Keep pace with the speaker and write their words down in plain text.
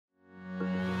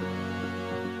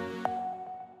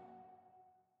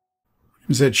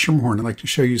This is Ed Schermerhorn. I'd like to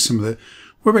show you some of the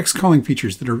Webex calling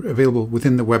features that are available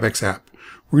within the Webex app.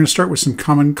 We're going to start with some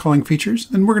common calling features,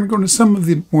 and we're going to go into some of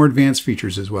the more advanced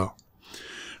features as well.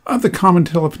 Of the common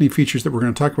telephony features that we're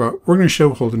going to talk about, we're going to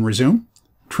show hold and resume,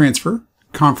 transfer,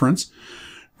 conference.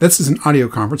 This is an audio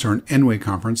conference or an N-way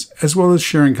conference, as well as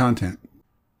sharing content.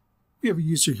 We have a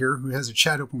user here who has a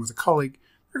chat open with a colleague.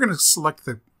 They're going to select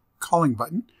the calling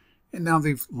button, and now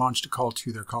they've launched a call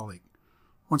to their colleague.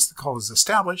 Once the call is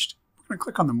established, we're going to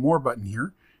click on the More button here,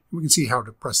 and we can see how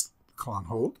to press the call on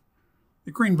hold.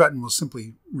 The green button will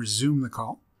simply resume the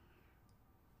call.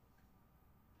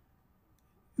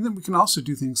 And then we can also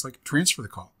do things like transfer the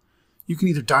call. You can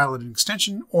either dial it an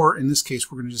extension, or in this case,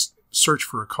 we're going to just search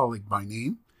for a colleague by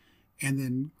name, and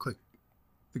then click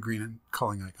the green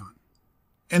calling icon.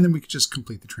 And then we can just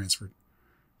complete the transfer.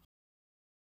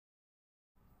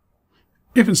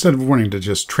 If instead of wanting to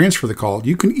just transfer the call,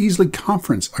 you can easily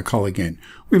conference a call again.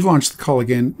 We've launched the call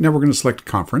again. Now we're going to select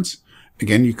conference.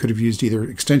 Again, you could have used either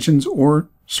extensions or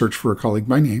search for a colleague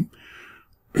by name.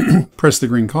 Press the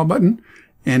green call button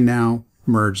and now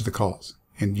merge the calls.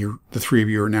 And the three of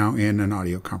you are now in an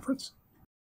audio conference.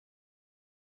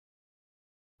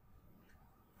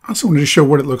 I also wanted to show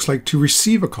what it looks like to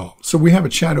receive a call. So we have a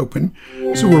chat open.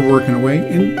 So we're working away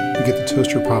and we get the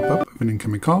toaster pop up of an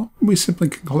incoming call. We simply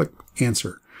can click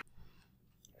answer.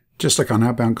 Just like on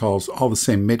outbound calls, all the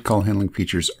same mid-call handling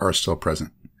features are still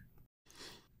present.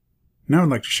 Now I'd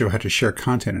like to show how to share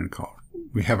content in a call.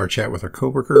 We have our chat with our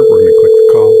coworker. We're going to click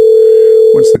the call.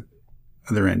 Once the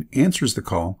other end answers the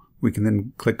call, we can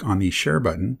then click on the share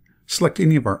button, select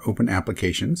any of our open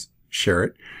applications, share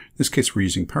it. In this case, we're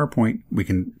using PowerPoint. We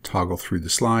can toggle through the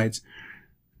slides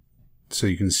so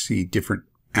you can see different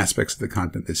aspects of the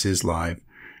content. This is live.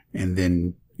 And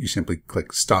then you simply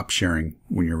click stop sharing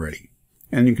when you're ready.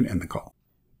 And you can end the call.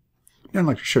 Now I'd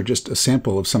like to show just a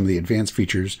sample of some of the advanced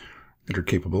features that are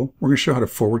capable. We're going to show how to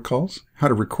forward calls, how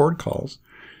to record calls,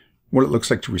 what it looks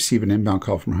like to receive an inbound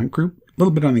call from a hunt group, a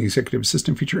little bit on the executive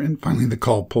assistant feature, and finally the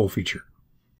call pull feature.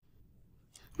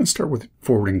 Let's start with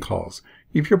forwarding calls.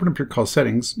 If you open up your call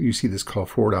settings, you see this call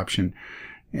forward option,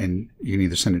 and you can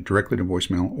either send it directly to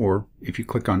voicemail, or if you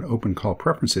click on open call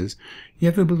preferences, you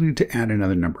have the ability to add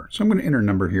another number. So I'm going to enter a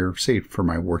number here, say for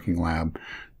my working lab,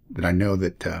 that I know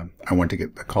that I want to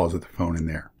get the calls with the phone in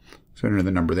there. So enter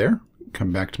the number there,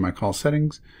 come back to my call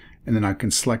settings, and then I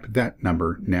can select that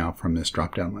number now from this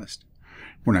drop-down list.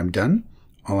 When I'm done,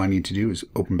 all I need to do is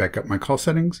open back up my call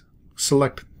settings,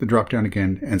 select the drop-down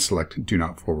again, and select Do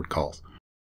Not Forward Calls.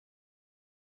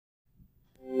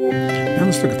 Now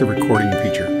let's look at the recording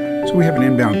feature. So we have an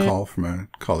inbound call from a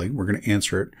colleague. We're going to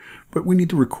answer it, but we need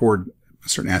to record a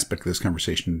certain aspect of this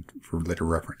conversation for later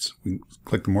reference. We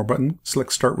click the More button,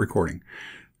 select Start Recording.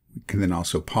 We can then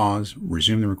also pause,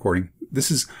 resume the recording. This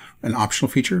is an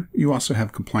optional feature. You also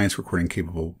have compliance recording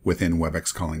capable within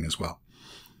Webex Calling as well.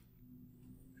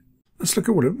 Let's look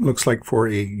at what it looks like for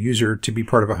a user to be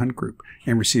part of a hunt group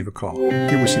and receive a call.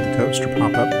 Here we see the toaster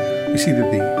pop up. We see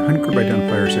that the hunt group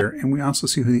identifier is there, and we also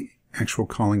see who the actual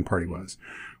calling party was.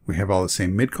 We have all the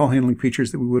same mid-call handling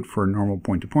features that we would for a normal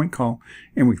point-to-point call,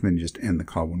 and we can then just end the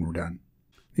call when we're done.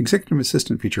 The Executive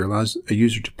Assistant feature allows a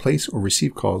user to place or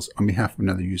receive calls on behalf of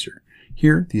another user.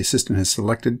 Here, the assistant has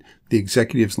selected the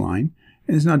executive's line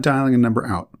and is now dialing a number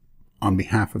out on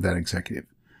behalf of that executive.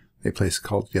 They place a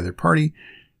call to the other party.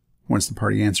 Once the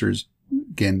party answers,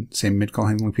 again, same mid-call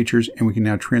handling features, and we can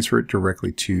now transfer it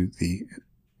directly to the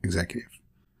executive.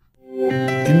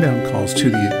 Inbound calls to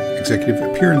the executive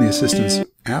appear in the assistant's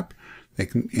app. They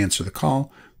can answer the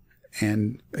call,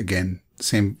 and again,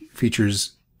 same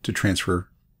features to transfer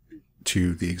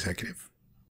to the executive.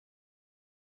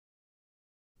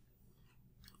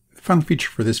 The final feature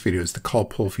for this video is the call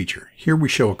pull feature. Here we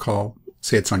show a call,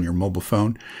 say it's on your mobile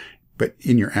phone, but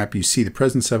in your app you see the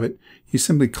presence of it. You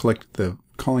simply click the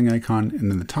calling icon,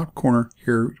 and in the top corner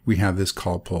here we have this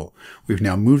call pull. We've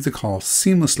now moved the call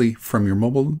seamlessly from your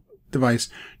mobile device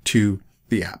to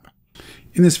the app.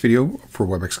 In this video for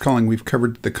Webex Calling, we've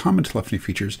covered the common telephony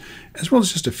features as well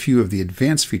as just a few of the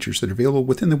advanced features that are available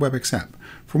within the Webex app.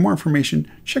 For more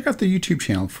information, check out the YouTube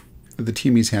channel that the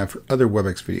teamies have for other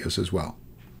Webex videos as well.